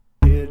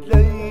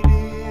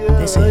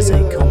This is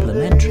a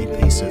complimentary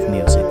piece of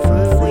music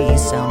from Free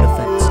Sound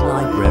Effects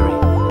Library.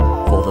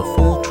 For the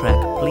full track,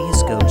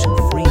 please go to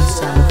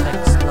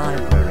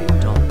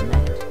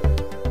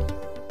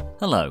freesoundeffectslibrary.net.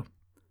 Hello,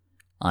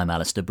 I'm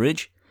Alistair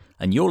Bridge,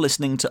 and you're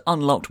listening to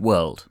Unlocked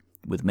World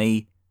with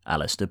me,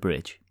 Alistair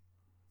Bridge.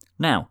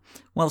 Now,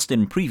 whilst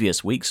in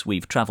previous weeks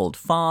we've travelled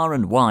far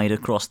and wide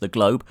across the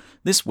globe,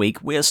 this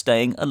week we are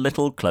staying a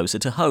little closer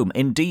to home.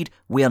 Indeed,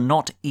 we are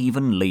not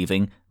even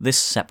leaving this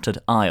sceptred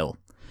isle.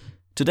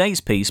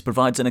 Today's piece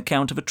provides an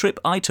account of a trip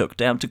I took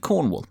down to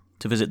Cornwall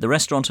to visit the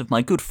restaurant of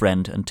my good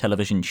friend and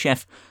television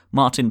chef,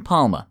 Martin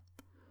Palmer.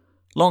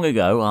 Long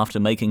ago, after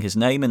making his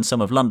name in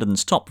some of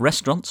London's top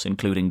restaurants,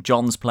 including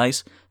John's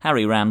Place,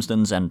 Harry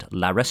Ramsden's and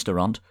La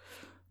Restaurant,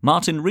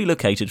 Martin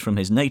relocated from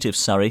his native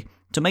Surrey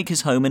to make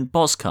his home in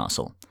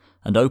Boscastle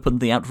and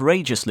opened the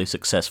outrageously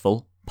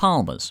successful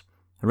Palmer's,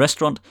 a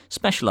restaurant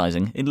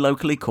specialising in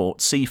locally caught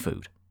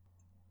seafood.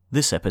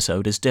 This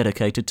episode is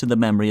dedicated to the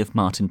memory of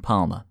Martin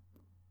Palmer,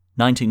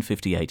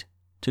 1958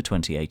 to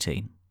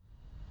 2018.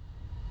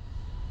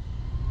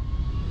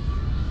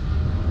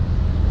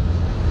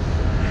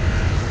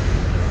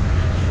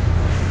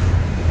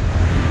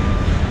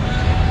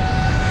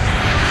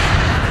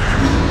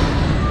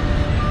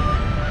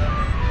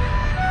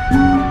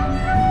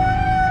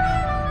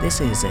 This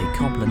is a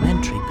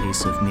complimentary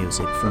piece of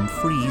music from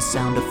Free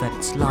Sound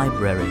Effects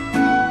Library.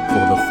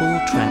 For the full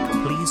track,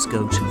 please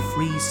go to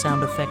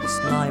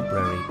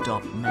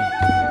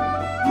freesoundeffectslibrary.net.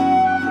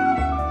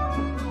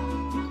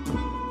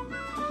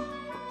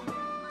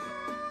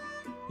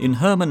 In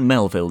Herman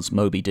Melville's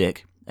Moby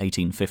Dick,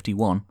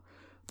 1851,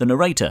 the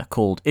narrator,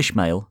 called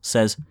Ishmael,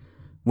 says,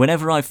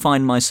 "Whenever I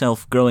find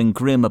myself growing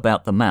grim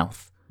about the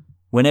mouth,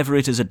 whenever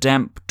it is a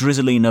damp,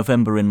 drizzly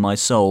November in my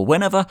soul,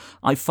 whenever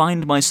I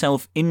find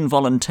myself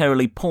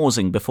involuntarily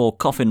pausing before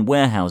coffin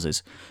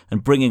warehouses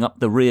and bringing up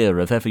the rear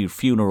of every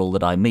funeral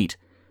that I meet,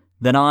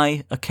 then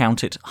I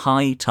account it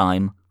high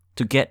time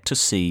to get to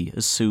sea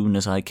as soon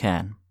as I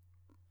can.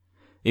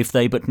 If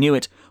they but knew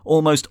it,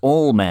 almost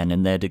all men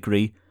in their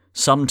degree,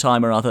 some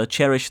time or other,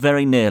 cherish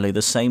very nearly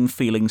the same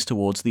feelings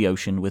towards the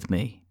ocean with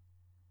me."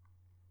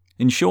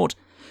 In short,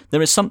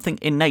 there is something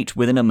innate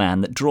within a man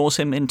that draws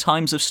him in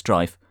times of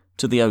strife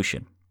to the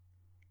ocean.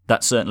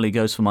 That certainly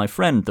goes for my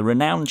friend, the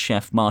renowned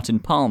chef Martin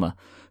Palmer,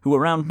 who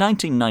around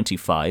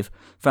 1995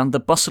 found the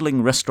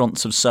bustling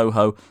restaurants of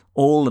Soho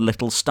all a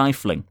little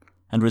stifling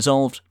and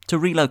resolved to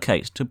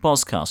relocate to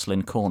Boscastle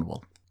in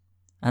Cornwall.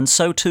 And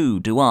so too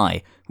do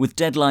I, with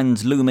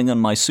deadlines looming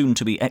and my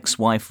soon-to-be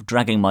ex-wife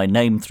dragging my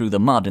name through the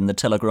mud in the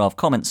Telegraph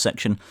comments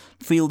section,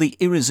 feel the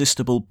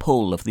irresistible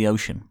pull of the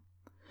ocean.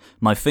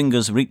 My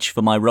fingers reach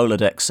for my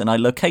Rolodex and I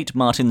locate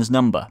Martin's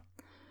number.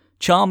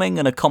 Charming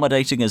and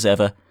accommodating as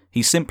ever,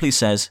 he simply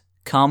says,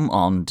 "Come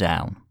on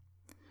down."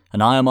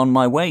 And I am on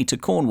my way to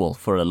Cornwall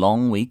for a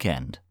long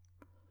weekend.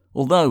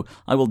 Although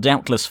I will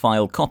doubtless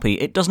file copy,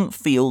 it doesn't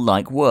feel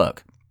like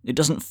work. It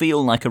doesn't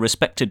feel like a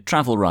respected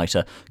travel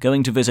writer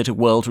going to visit a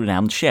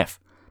world-renowned chef,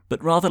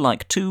 but rather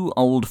like two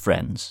old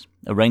friends,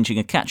 arranging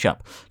a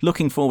catch-up,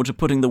 looking forward to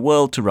putting the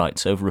world to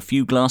rights over a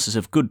few glasses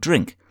of good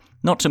drink,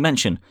 not to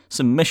mention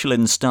some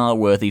Michelin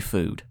star-worthy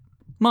food.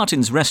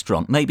 Martin's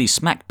restaurant may be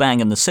smack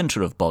bang in the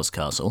centre of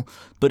Boscastle,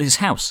 but his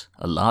house,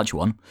 a large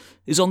one,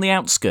 is on the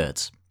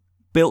outskirts,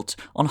 built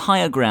on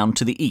higher ground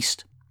to the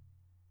east.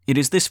 It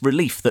is this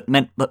relief that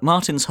meant that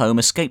Martin's home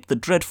escaped the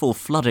dreadful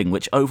flooding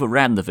which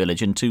overran the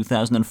village in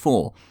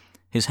 2004.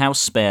 His house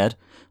spared,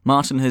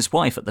 Martin and his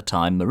wife at the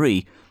time,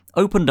 Marie,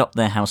 opened up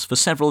their house for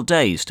several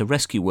days to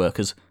rescue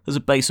workers as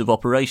a base of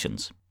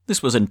operations.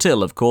 This was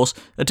until, of course,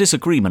 a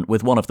disagreement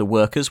with one of the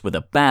workers with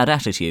a bad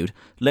attitude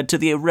led to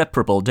the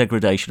irreparable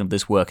degradation of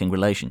this working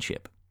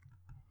relationship.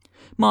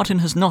 Martin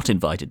has not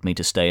invited me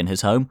to stay in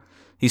his home,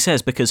 he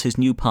says because his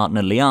new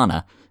partner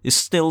Liana is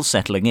still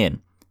settling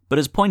in, but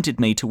has pointed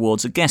me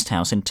towards a guest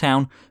house in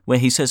town where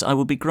he says I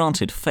will be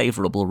granted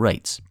favourable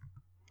rates.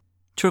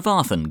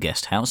 Trevarthen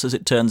Guest House, as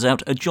it turns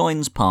out,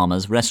 adjoins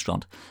Palmer's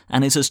restaurant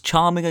and is as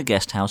charming a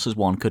guest house as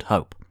one could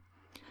hope.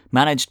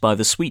 Managed by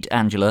the sweet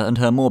Angela and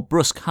her more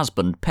brusque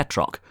husband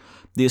Petrock,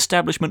 the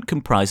establishment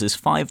comprises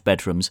 5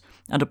 bedrooms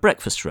and a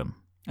breakfast room,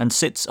 and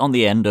sits on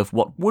the end of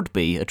what would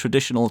be a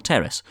traditional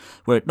terrace,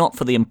 were it not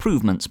for the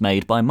improvements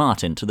made by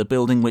Martin to the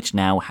building which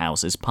now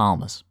houses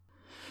Palmer's.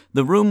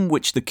 The room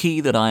which the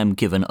key that I am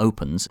given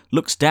opens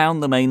looks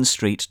down the main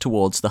street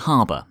towards the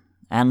harbour,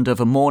 and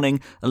of a morning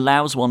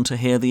allows one to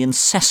hear the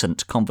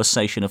incessant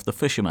conversation of the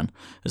fishermen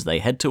as they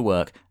head to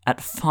work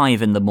at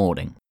 5 in the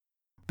morning.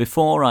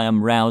 Before I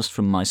am roused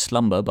from my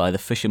slumber by the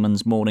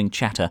fishermen's morning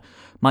chatter,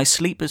 my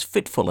sleep is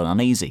fitful and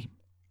uneasy.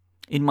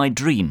 In my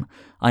dream,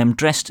 I am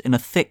dressed in a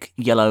thick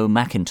yellow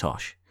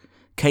mackintosh,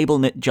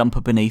 cable-knit jumper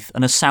beneath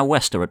and a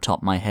sou'wester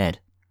atop my head.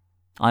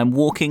 I am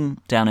walking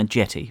down a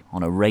jetty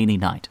on a rainy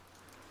night,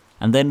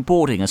 and then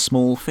boarding a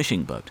small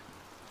fishing boat.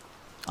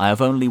 I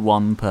have only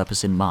one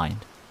purpose in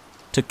mind,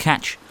 to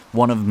catch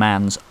one of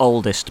man's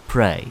oldest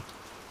prey,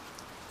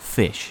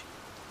 fish.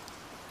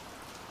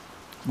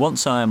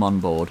 Once I am on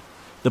board,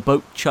 The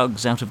boat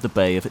chugs out of the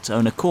bay of its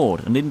own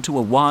accord and into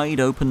a wide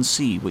open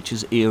sea which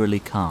is eerily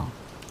calm.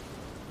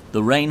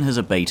 The rain has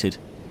abated,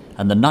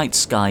 and the night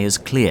sky is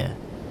clear,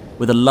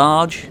 with the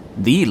large,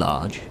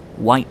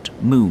 white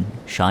moon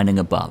shining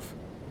above,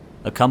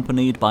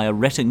 accompanied by a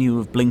retinue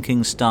of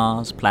blinking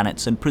stars,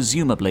 planets, and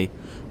presumably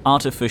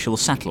artificial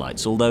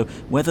satellites, although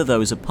whether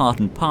those are part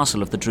and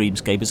parcel of the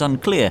dreamscape is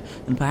unclear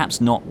and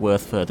perhaps not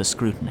worth further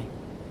scrutiny.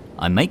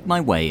 I make my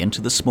way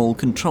into the small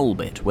control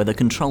bit where the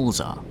controls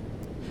are.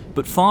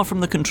 But far from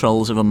the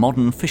controls of a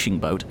modern fishing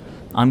boat,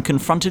 I'm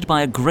confronted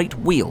by a great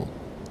wheel,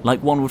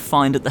 like one would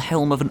find at the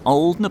helm of an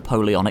old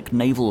Napoleonic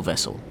naval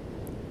vessel.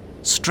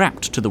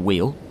 Strapped to the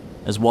wheel,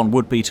 as one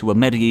would be to a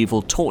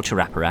medieval torture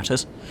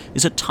apparatus,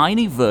 is a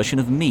tiny version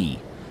of me,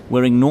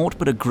 wearing naught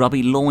but a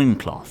grubby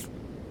loincloth,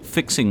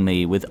 fixing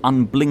me with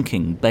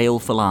unblinking,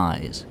 baleful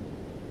eyes.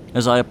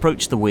 As I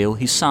approach the wheel,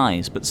 he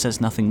sighs but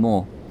says nothing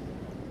more.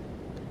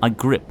 I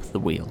grip the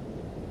wheel.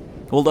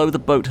 Although the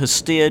boat has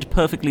steered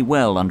perfectly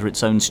well under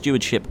its own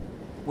stewardship,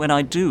 when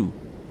I do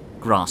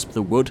grasp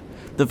the wood,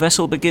 the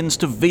vessel begins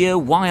to veer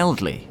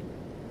wildly.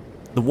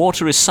 The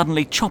water is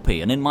suddenly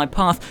choppy, and in my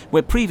path,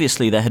 where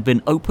previously there had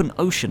been open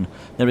ocean,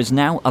 there is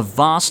now a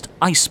vast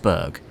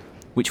iceberg,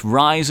 which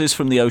rises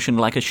from the ocean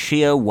like a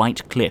sheer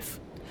white cliff.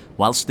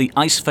 Whilst the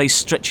ice face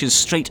stretches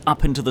straight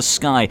up into the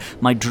sky,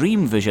 my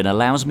dream vision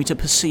allows me to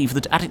perceive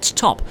that at its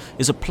top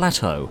is a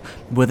plateau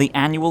where the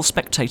annual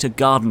spectator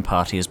garden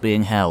party is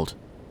being held.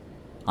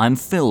 I am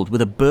filled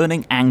with a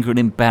burning anger and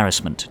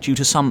embarrassment due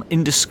to some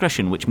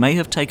indiscretion which may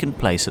have taken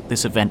place at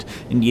this event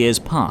in years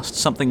past,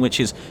 something which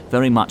is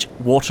very much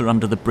water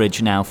under the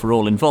bridge now for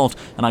all involved,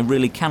 and I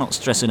really cannot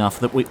stress enough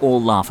that we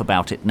all laugh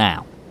about it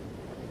now.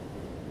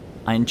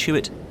 I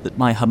intuit that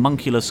my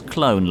homunculus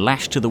clone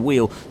lashed to the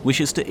wheel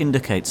wishes to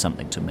indicate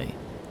something to me.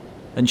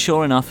 And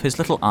sure enough, his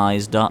little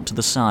eyes dart to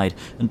the side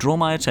and draw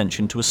my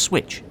attention to a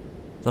switch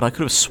that I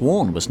could have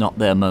sworn was not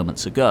there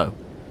moments ago.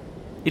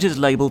 It is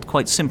labelled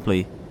quite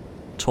simply,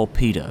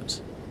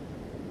 torpedoes.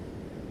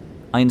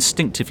 I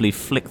instinctively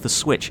flick the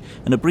switch,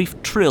 and a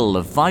brief trill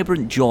of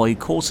vibrant joy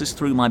courses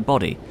through my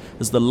body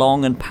as the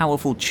long and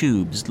powerful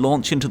tubes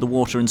launch into the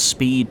water and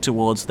speed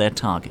towards their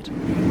target.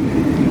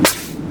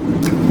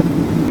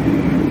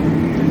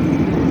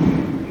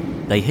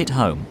 They hit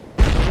home,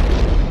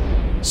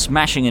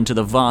 smashing into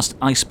the vast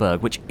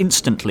iceberg, which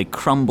instantly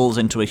crumbles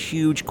into a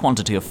huge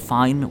quantity of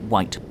fine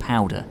white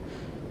powder,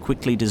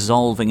 quickly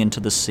dissolving into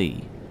the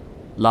sea.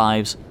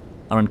 Lives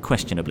are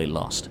unquestionably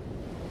lost.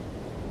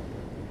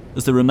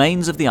 As the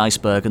remains of the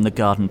iceberg and the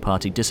garden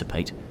party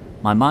dissipate,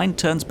 my mind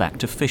turns back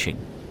to fishing.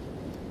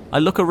 I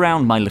look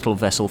around my little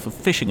vessel for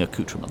fishing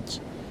accoutrements,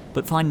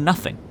 but find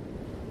nothing.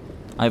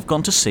 I have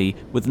gone to sea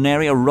with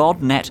nary a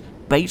rod, net,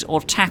 bait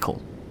or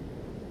tackle.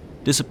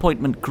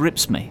 Disappointment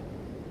grips me,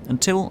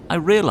 until I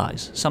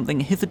realize something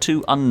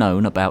hitherto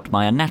unknown about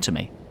my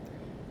anatomy.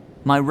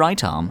 My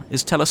right arm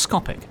is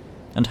telescopic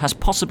and has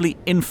possibly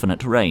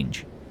infinite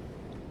range.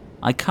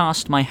 I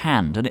cast my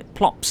hand and it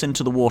plops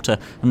into the water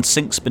and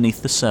sinks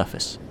beneath the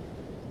surface.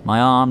 My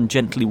arm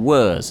gently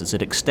whirs as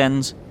it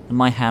extends and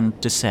my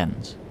hand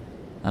descends,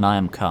 and I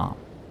am calm.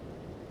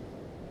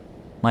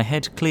 My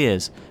head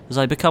clears as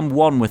I become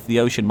one with the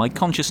ocean, my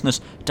consciousness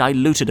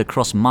diluted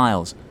across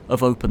miles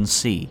of open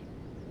sea.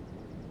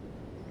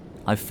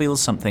 I feel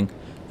something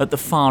at the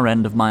far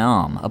end of my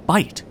arm, a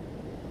bite.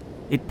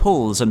 It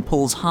pulls and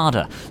pulls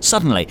harder.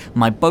 Suddenly,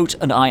 my boat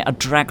and I are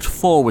dragged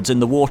forwards in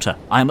the water.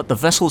 I am at the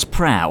vessel's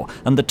prow,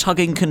 and the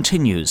tugging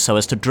continues so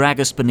as to drag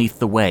us beneath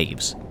the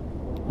waves.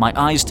 My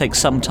eyes take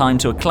some time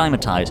to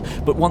acclimatize,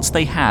 but once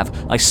they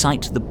have, I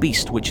sight the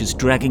beast which is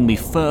dragging me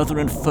further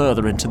and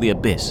further into the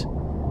abyss.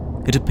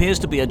 It appears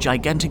to be a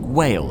gigantic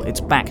whale,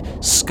 its back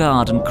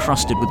scarred and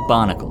crusted with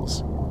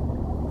barnacles.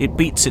 It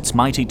beats its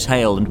mighty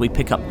tail and we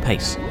pick up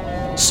pace.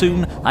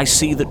 Soon I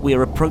see that we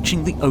are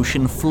approaching the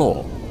ocean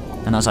floor,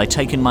 and as I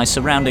take in my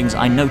surroundings,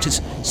 I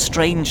notice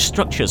strange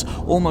structures,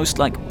 almost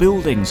like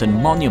buildings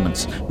and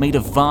monuments, made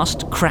of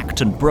vast,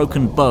 cracked and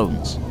broken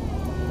bones.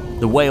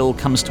 The whale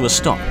comes to a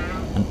stop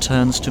and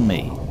turns to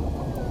me.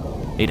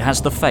 It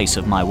has the face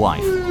of my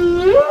wife.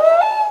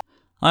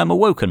 I am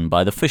awoken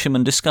by the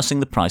fishermen discussing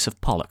the price of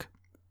pollock.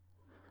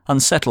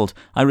 Unsettled,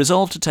 I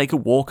resolve to take a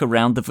walk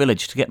around the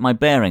village to get my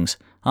bearings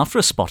after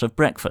a spot of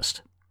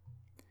breakfast.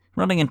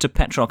 Running into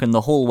Petrock in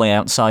the hallway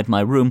outside my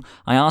room,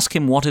 I ask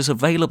him what is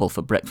available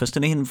for breakfast,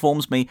 and he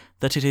informs me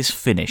that it is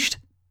finished.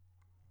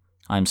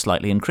 I am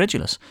slightly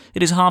incredulous.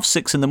 It is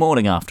 6:30 in the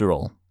morning after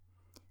all.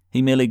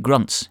 He merely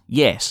grunts,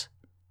 yes,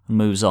 and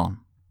moves on.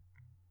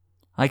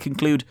 I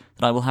conclude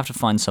that I will have to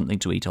find something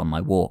to eat on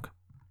my walk.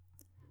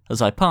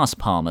 As I pass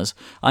Palmer's,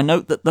 I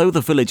note that though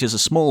the village is a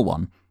small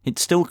one, it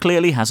still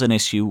clearly has an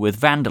issue with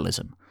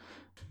vandalism,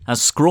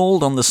 as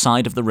scrawled on the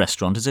side of the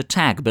restaurant is a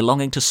tag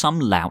belonging to some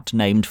lout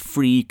named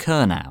Free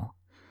Kernow,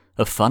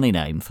 a funny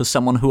name for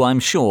someone who I'm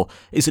sure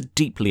is a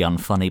deeply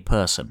unfunny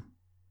person.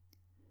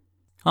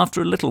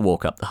 After a little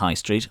walk up the high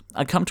street,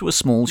 I come to a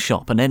small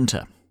shop and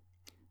enter.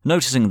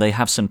 Noticing they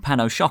have some pain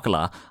au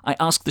chocolat, I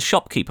ask the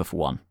shopkeeper for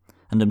one,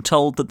 and am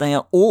told that they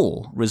are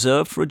all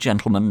reserved for a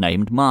gentleman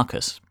named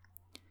Marcus.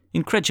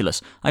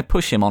 Incredulous, I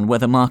push him on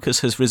whether Marcus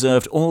has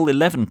reserved all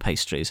 11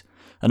 pastries,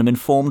 and am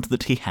informed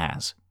that he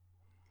has.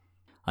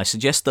 I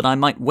suggest that I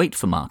might wait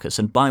for Marcus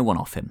and buy one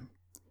off him,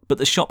 but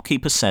the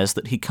shopkeeper says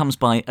that he comes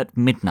by at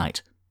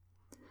midnight.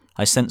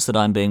 I sense that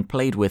I am being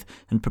played with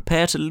and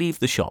prepare to leave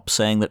the shop,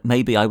 saying that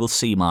maybe I will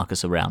see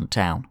Marcus around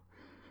town.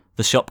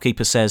 The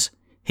shopkeeper says,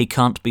 "He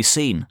can't be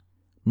seen.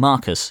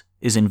 Marcus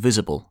is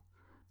invisible,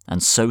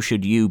 and so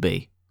should you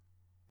be,"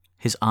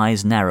 his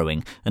eyes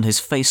narrowing and his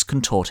face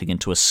contorting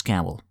into a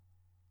scowl.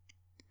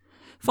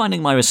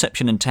 Finding my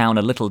reception in town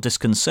a little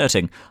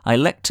disconcerting, I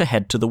elect to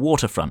head to the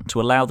waterfront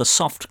to allow the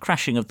soft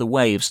crashing of the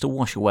waves to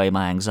wash away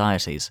my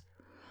anxieties.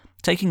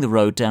 Taking the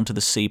road down to the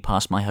sea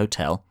past my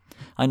hotel,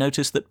 I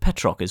notice that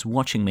Petrock is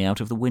watching me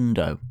out of the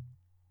window.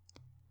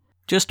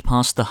 Just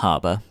past the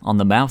harbour, on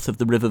the mouth of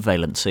the River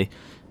Valency,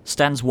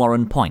 stands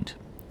Warren Point,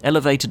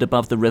 elevated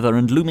above the river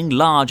and looming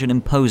large and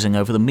imposing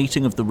over the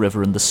meeting of the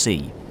river and the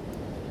sea.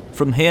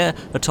 From here,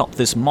 atop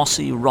this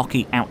mossy,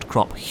 rocky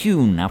outcrop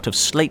hewn out of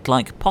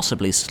slate-like,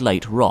 possibly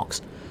slate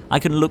rocks, I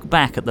can look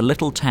back at the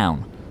little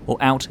town or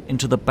out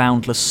into the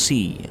boundless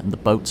sea and the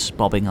boats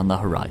bobbing on the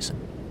horizon.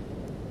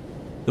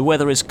 The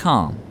weather is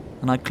calm,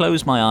 and I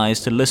close my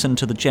eyes to listen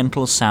to the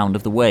gentle sound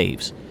of the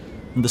waves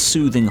and the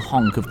soothing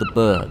honk of the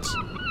birds.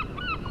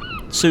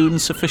 Soon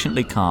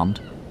sufficiently calmed,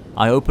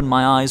 I open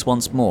my eyes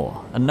once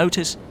more and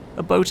notice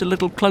a boat a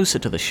little closer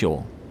to the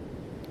shore.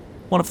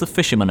 One of the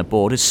fishermen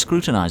aboard is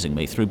scrutinizing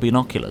me through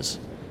binoculars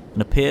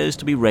and appears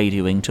to be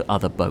radioing to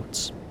other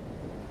boats.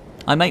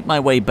 I make my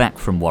way back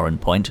from Warren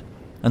Point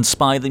and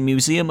spy the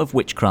Museum of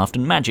Witchcraft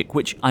and Magic,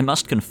 which, I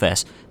must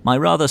confess, my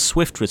rather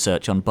swift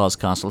research on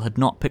Boscastle had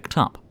not picked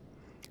up.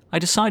 I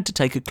decide to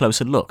take a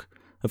closer look.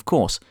 Of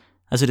course,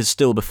 as it is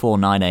still before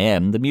 9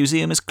 a.m, the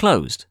museum is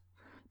closed,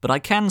 but I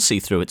can see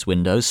through its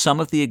windows some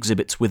of the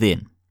exhibits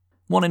within.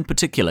 One in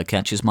particular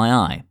catches my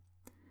eye.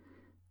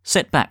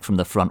 Set back from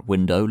the front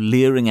window,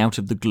 leering out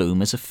of the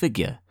gloom, is a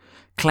figure,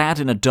 clad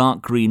in a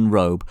dark green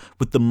robe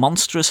with the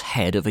monstrous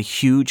head of a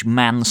huge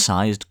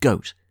man-sized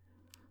goat.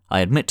 I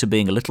admit to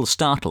being a little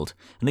startled,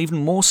 and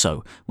even more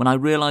so when I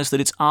realize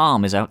that its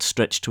arm is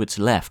outstretched to its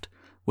left,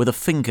 with a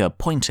finger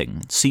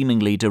pointing,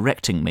 seemingly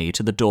directing me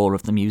to the door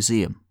of the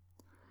museum.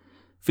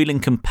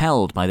 Feeling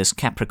compelled by this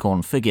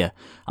Capricorn figure,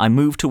 I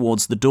move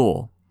towards the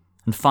door,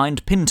 and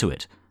find pinned to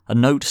it a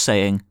note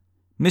saying,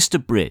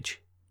 "Mr. Bridge,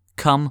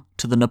 come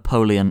to the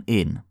Napoleon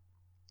Inn."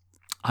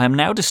 I am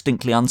now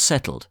distinctly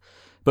unsettled,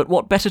 but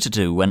what better to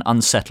do when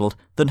unsettled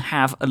than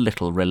have a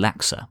little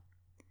relaxer?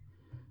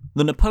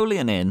 The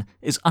Napoleon Inn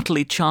is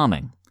utterly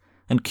charming,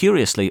 and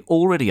curiously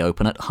already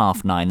open at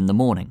 9:30 in the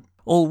morning.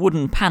 All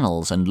wooden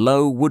panels and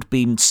low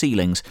wood-beamed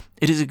ceilings,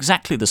 it is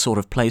exactly the sort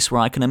of place where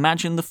I can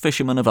imagine the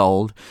fishermen of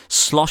old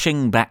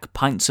sloshing back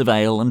pints of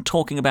ale and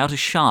talking about a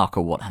shark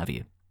or what have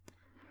you.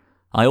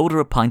 I order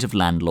a pint of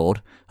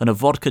landlord and a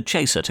vodka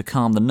chaser to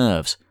calm the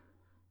nerves.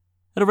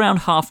 At around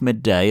half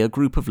midday, a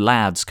group of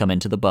lads come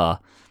into the bar,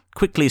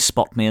 quickly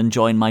spot me and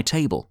join my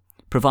table,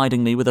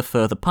 providing me with a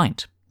further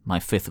pint, my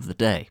 5th of the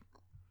day.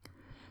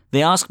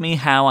 They ask me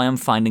how I am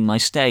finding my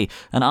stay,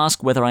 and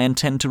ask whether I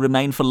intend to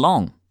remain for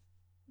long.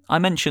 I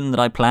mention that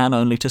I plan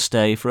only to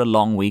stay for a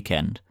long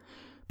weekend,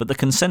 but the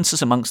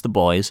consensus amongst the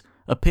boys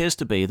appears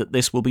to be that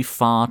this will be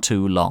far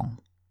too long.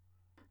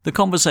 The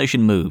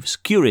conversation moves,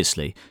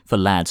 curiously, for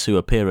lads who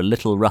appear a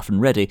little rough and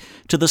ready,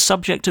 to the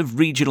subject of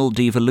regional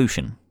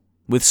devolution,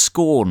 with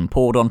scorn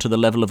poured onto the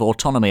level of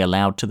autonomy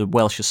allowed to the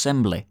Welsh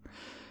Assembly.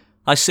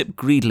 I sip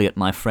greedily at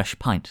my fresh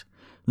pint,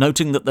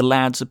 noting that the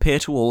lads appear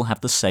to all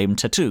have the same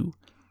tattoo,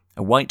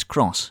 a white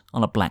cross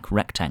on a black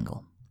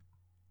rectangle.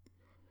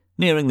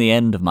 Nearing the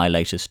end of my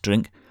latest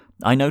drink,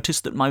 I notice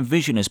that my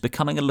vision is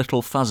becoming a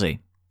little fuzzy.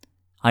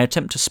 I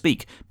attempt to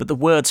speak, but the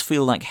words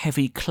feel like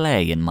heavy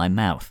clay in my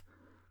mouth.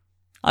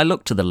 I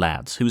look to the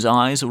lads, whose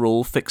eyes are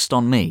all fixed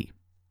on me.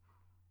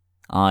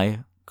 I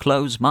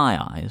close my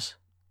eyes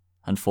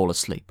and fall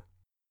asleep.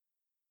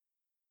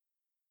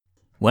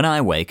 When I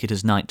awake, it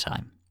is night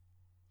time.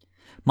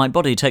 My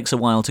body takes a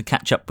while to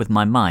catch up with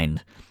my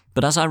mind,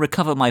 but as I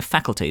recover my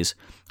faculties,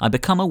 I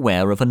become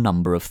aware of a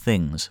number of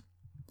things.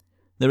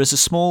 There is a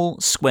small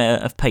square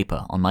of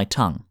paper on my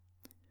tongue.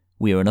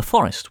 We are in a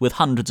forest with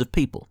hundreds of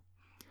people,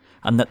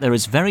 and that there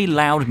is very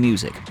loud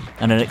music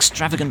and an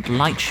extravagant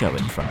light show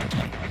in front of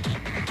me.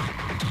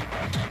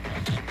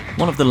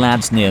 One of the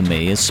lads near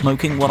me is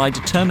smoking what I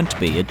determine to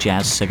be a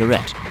jazz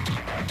cigarette.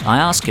 I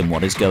ask him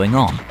what is going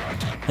on,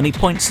 and he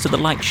points to the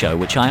light show,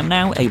 which I am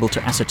now able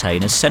to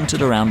ascertain is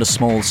centred around a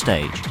small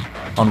stage,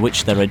 on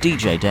which there are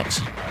DJ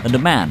decks, and a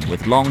man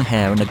with long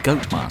hair and a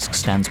goat mask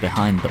stands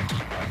behind them.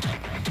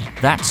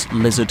 That's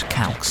Lizard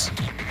Calx,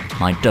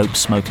 my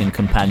dope-smoking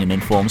companion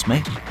informs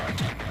me.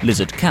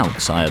 Lizard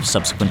Calx, I have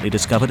subsequently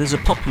discovered, is a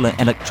popular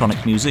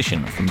electronic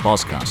musician from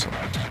Boscastle.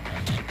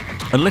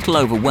 A little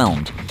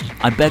overwhelmed,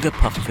 I beg a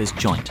puff of his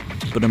joint,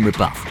 but am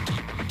rebuffed.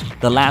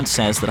 The lad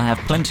says that I have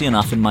plenty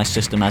enough in my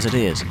system as it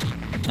is,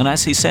 and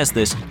as he says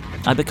this,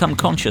 I become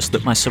conscious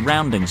that my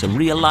surroundings are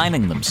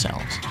realigning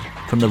themselves,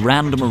 from the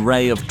random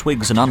array of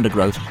twigs and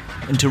undergrowth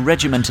into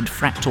regimented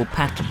fractal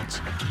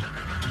patterns.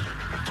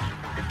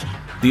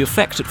 The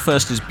effect at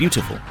first is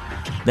beautiful,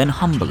 then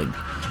humbling,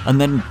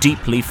 and then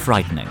deeply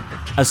frightening,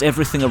 as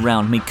everything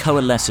around me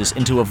coalesces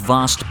into a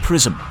vast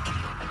prism.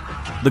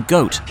 The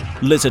goat,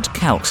 Lizard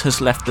Calx, has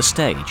left the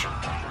stage.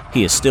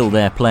 He is still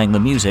there playing the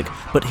music,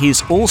 but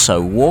he's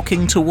also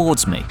walking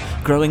towards me,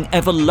 growing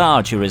ever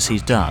larger as he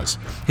does,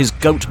 his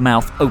goat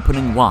mouth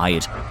opening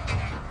wide.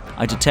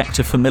 I detect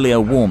a familiar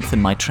warmth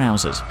in my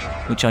trousers,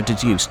 which I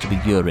deduce to be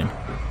urine.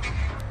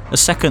 A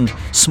second,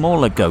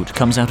 smaller goat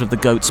comes out of the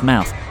goat's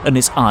mouth, and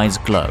his eyes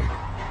glow.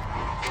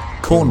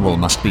 Cornwall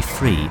must be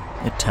free,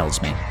 it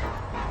tells me.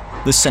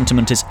 This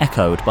sentiment is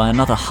echoed by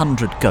another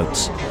 100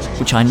 goats,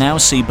 which I now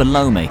see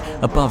below me,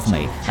 above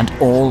me, and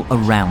all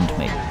around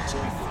me.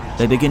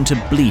 They begin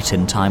to bleat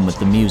in time with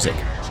the music.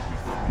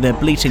 Their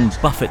bleating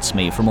buffets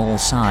me from all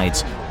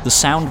sides, the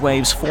sound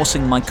waves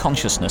forcing my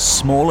consciousness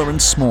smaller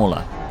and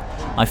smaller.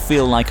 I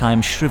feel like I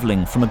am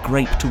shriveling from a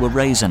grape to a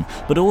raisin,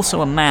 but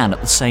also a man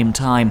at the same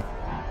time.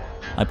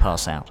 I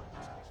pass out.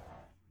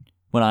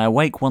 When I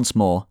awake once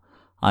more,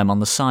 I am on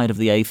the side of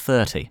the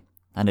A30,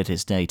 and it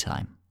is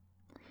daytime.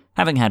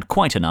 Having had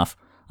quite enough,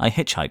 I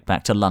hitchhike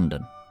back to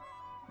London.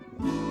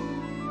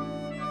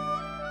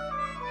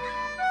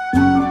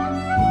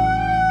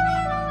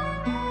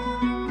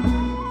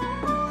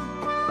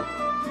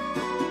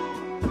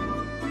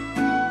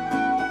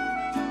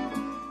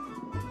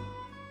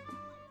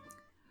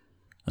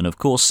 And of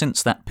course,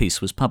 since that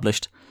piece was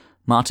published,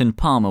 Martin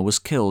Palmer was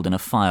killed in a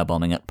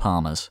firebombing at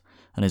Palmer's,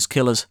 and his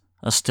killers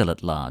are still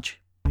at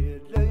large.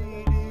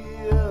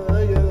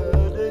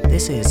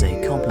 This is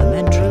a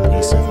complimentary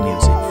piece of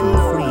music from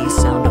Free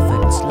Sound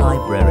Effects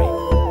Library.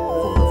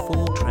 For the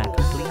full track,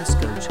 please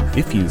go to...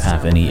 If you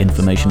have any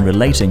information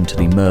relating to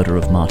the murder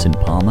of Martin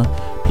Palmer,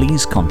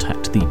 please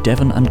contact the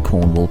Devon and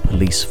Cornwall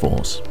Police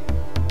Force.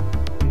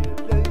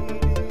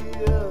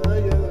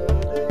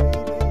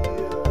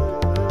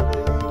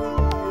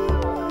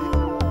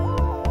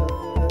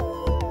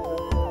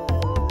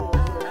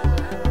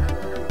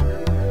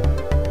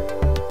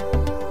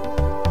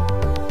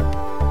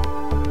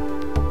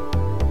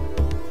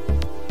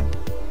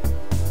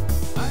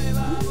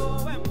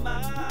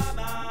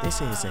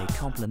 This is a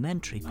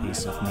complimentary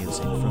piece of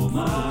music from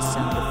Free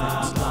Sound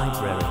Effects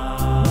Library.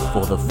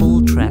 For the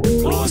full track,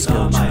 please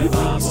go to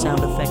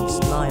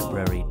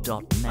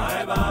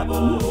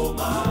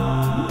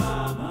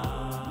freesoundeffectslibrary.net.